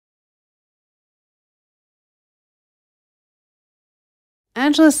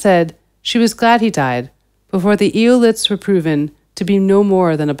Angela said she was glad he died before the eoliths were proven to be no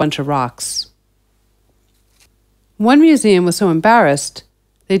more than a bunch of rocks. One museum was so embarrassed,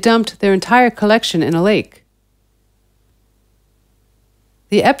 they dumped their entire collection in a lake.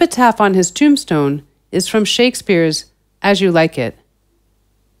 The epitaph on his tombstone is from Shakespeare's As You Like It.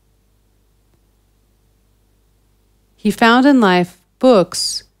 He found in life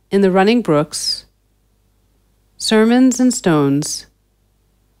books in the running brooks, sermons and stones,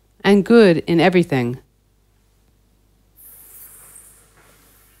 and good in everything.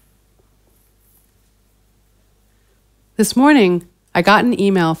 This morning, I got an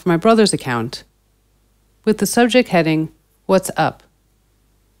email from my brother's account with the subject heading, "What's up?"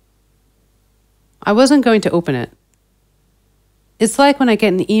 I wasn't going to open it. It's like when I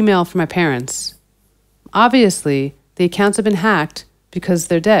get an email from my parents. Obviously, the accounts have been hacked because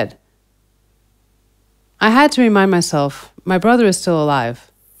they're dead. I had to remind myself my brother is still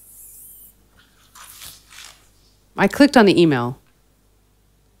alive. I clicked on the email.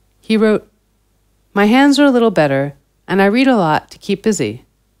 He wrote, "My hands are a little better, and I read a lot to keep busy.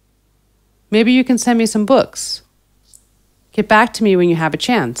 Maybe you can send me some books. Get back to me when you have a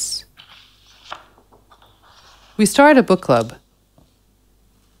chance." We started a book club.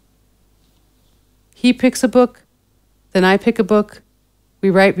 He picks a book, then I pick a book,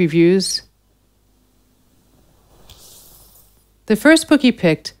 we write reviews. The first book he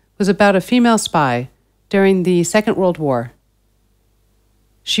picked was about a female spy during the Second World War.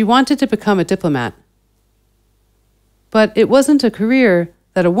 She wanted to become a diplomat. But it wasn't a career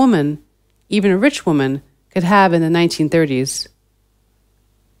that a woman, even a rich woman, could have in the 1930s.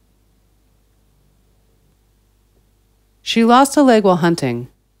 She lost a leg while hunting.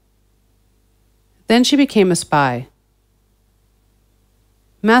 Then she became a spy,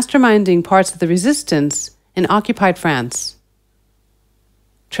 masterminding parts of the resistance in occupied France,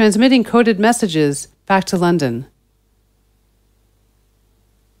 transmitting coded messages back to London.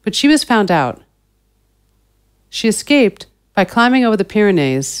 But she was found out. She escaped by climbing over the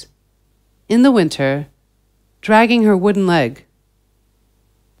Pyrenees, in the winter, dragging her wooden leg.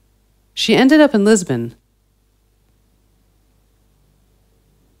 She ended up in Lisbon,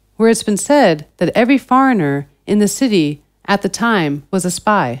 where it's been said that every foreigner in the city at the time was a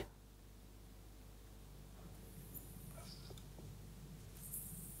spy.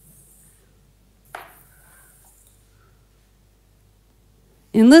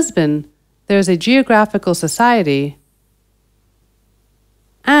 In Lisbon, there's a geographical society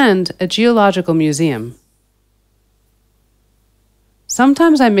and a geological museum.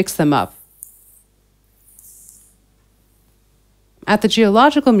 Sometimes I mix them up. At the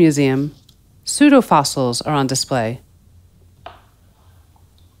Geological Museum, pseudofossils are on display.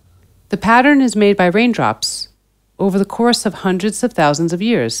 The pattern is made by raindrops over the course of hundreds of thousands of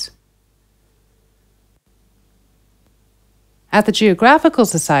years. At the Geographical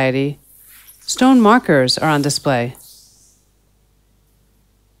Society, stone markers are on display.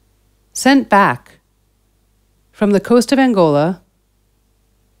 Sent back from the coast of Angola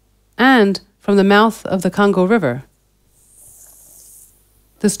and from the mouth of the Congo River.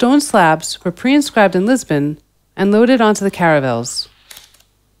 The stone slabs were pre-inscribed in Lisbon and loaded onto the caravels,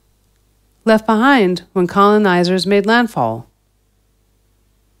 left behind when colonizers made landfall,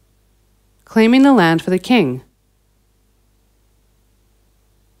 claiming the land for the king.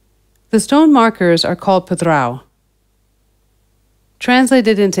 The stone markers are called padrao,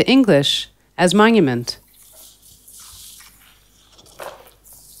 translated into English as monument.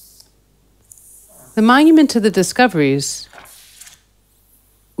 The monument to the discoveries,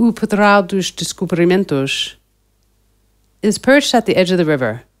 o padrao dos descobrimentos, is perched at the edge of the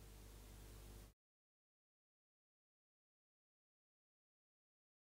river.